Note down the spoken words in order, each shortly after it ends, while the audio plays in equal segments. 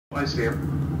I see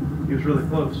him. He was really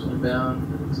close. One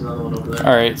down. There's another one over there.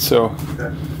 Alright, so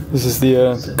this is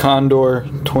the Condor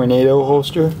Tornado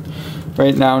Holster.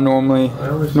 Right now, normally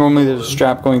there's a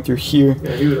strap going through here.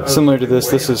 Similar to this,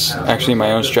 this is actually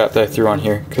my own strap that I threw on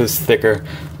here because it's thicker.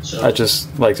 I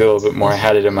just liked it a little bit more. I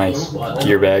had it in my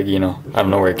gear bag, you know. I don't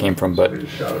know where it came from, but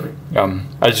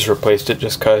I just replaced it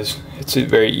just because it's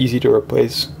very easy to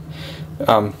replace.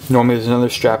 Normally there's another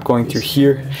strap going through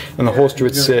here, and the holster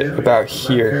would sit about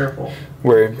here,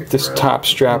 where this top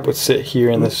strap would sit here,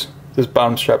 and this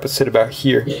bottom strap would sit about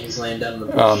here.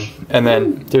 And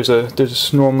then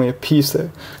there's normally a piece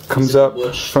that comes up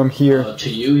from here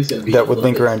that would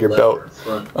link around your belt.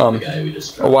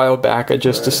 A while back I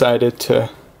just decided to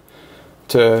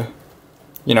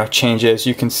you know, change it, as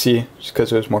you can see, just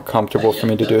because it was more comfortable for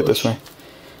me to do it this way.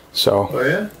 So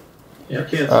I can't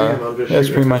see him. that's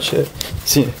pretty much it.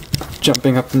 See,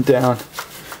 jumping up and down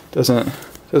doesn't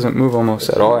move almost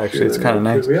at all. Actually, it's kind of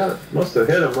nice. We must have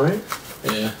hit him, right?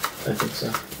 Yeah, I think so.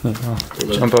 You know,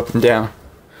 jump up and down.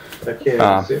 I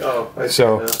can't see. Oh, I see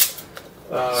now.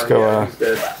 Let's go. Yeah, he's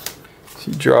dead.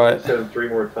 So you draw it. Just hit him 3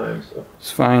 more times. So.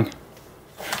 It's fine.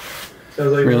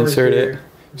 Sounds like reinsert it.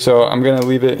 So I'm gonna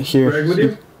leave it here. Greg, would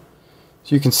you?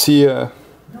 So you can see. No,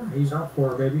 he's out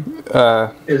for it, baby.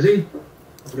 Is he?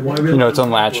 You know, it's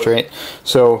unlatched, right?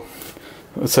 So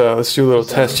let's do a little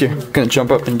test here. I'm gonna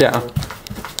jump up and down.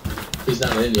 He's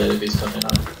not in yet. If he's coming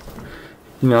out.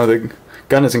 You know, the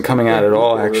gun isn't coming out at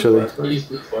all, actually.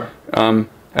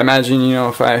 Imagine, you know,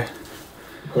 if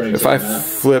I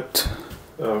flipped.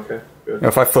 Oh, okay. Good. You know,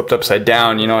 if I flipped upside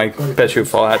down, you know, I bet you would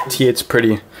fall out. T8's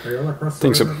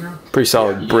thing's a pretty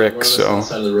solid brick, so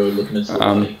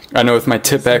I know with my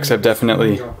Tip-X I've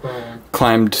definitely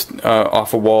climbed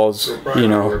off of walls, you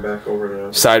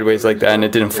know, sideways like that, and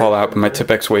it didn't fall out, but my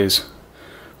Tip-X weighs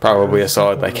probably a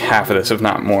solid like half of this, if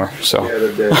not more. So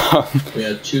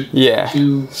yeah,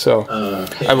 so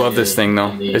I love this thing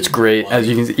though. It's great. As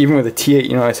you can see, even with the T8,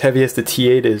 you know, as heavy as the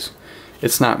T8 is,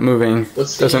 it's not moving.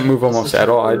 Doesn't move almost at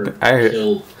all.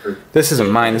 This isn't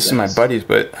mine. This is my buddy's,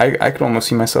 but I could almost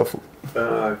see myself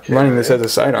running this as a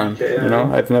sidearm. You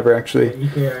know, I've never actually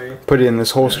put it in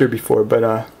this holster before,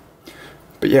 but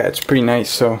yeah, it's pretty nice.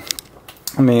 So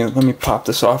let me pop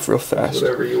this off real fast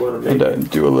and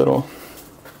do a little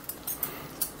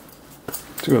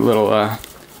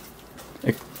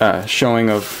showing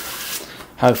of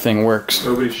how the thing works.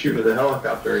 Nobody's shooting at the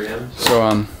helicopter again. So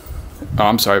oh,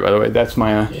 I'm sorry, by the way. That's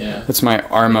my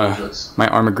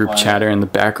Arma group chatter in the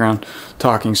background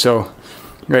talking. So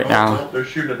right now, they're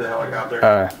shooting at the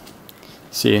helicopter.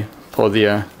 See, pull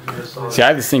the see, I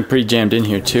have this thing pretty jammed in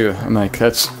here too. I'm like,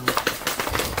 that's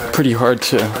pretty hard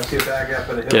to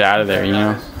get out of there, you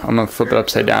know. I'm gonna flip it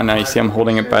upside down now. You see, I'm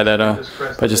holding it by that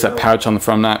by just that pouch on the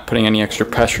front, not putting any extra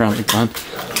pressure on the gun.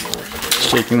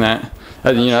 Shaking that.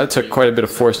 You know, that took quite a bit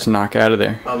of force to knock out of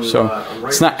there. So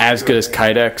it's not as good as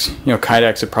Kydex. You know,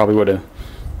 Kydex, it probably would have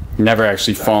never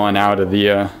actually fallen out of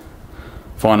the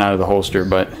holster,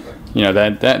 but you know,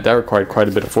 that required quite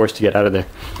a bit of force to get out of there.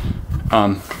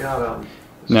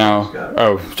 Now,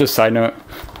 oh, just side note,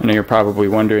 I know you're probably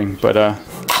wondering, but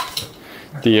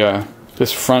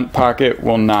this front pocket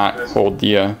will not hold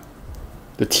the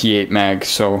T8 mag,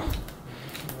 so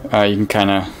you can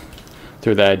kind of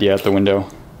throw that idea out the window.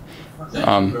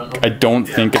 I don't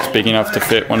think it's big enough to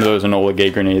fit one of those Enola Gay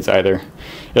grenades either.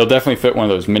 It'll definitely fit one of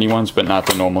those mini ones, but not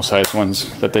the normal size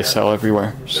ones that they sell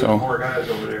everywhere. So,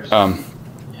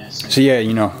 so yeah,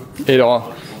 you know,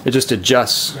 it just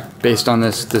adjusts based on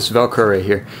this Velcro right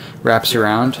here. Wraps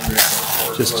around,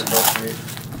 just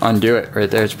undo it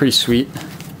right there. It's pretty sweet.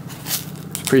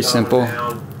 It's pretty simple,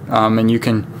 and you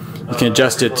can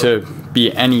adjust it to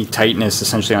be any tightness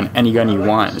essentially on any gun you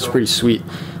want. It's pretty sweet.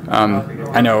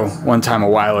 I know one time a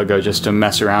while ago, just to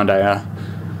mess around,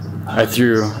 I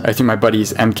threw my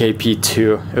buddy's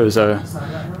MKP2.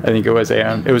 I think it was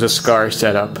a SCAR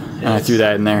setup, and I threw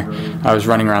that in there. I was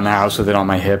running around the house with it on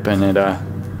my hip, and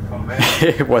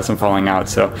it wasn't falling out,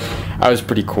 so I was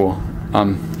pretty cool.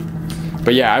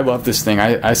 But yeah, I love this thing.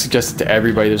 I suggest it to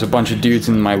everybody. There's a bunch of dudes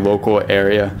in my local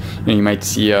area. You know, you might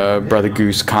see Brother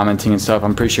Goose commenting and stuff.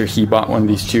 I'm pretty sure he bought one of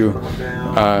these too.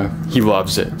 He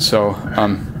loves it. So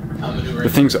the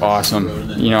thing's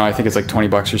awesome. You know, I think it's like 20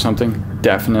 bucks or something.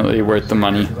 Definitely worth the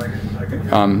money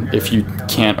if you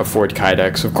can't afford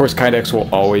Kydex. Of course, Kydex will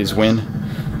always win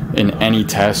in any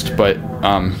test, but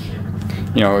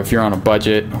you know, if you're on a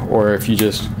budget, or if you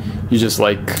just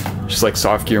like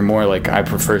soft gear more, like I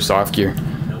prefer soft gear,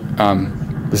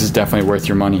 this is definitely worth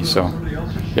your money. So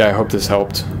yeah, I hope this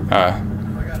helped.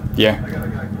 Yeah.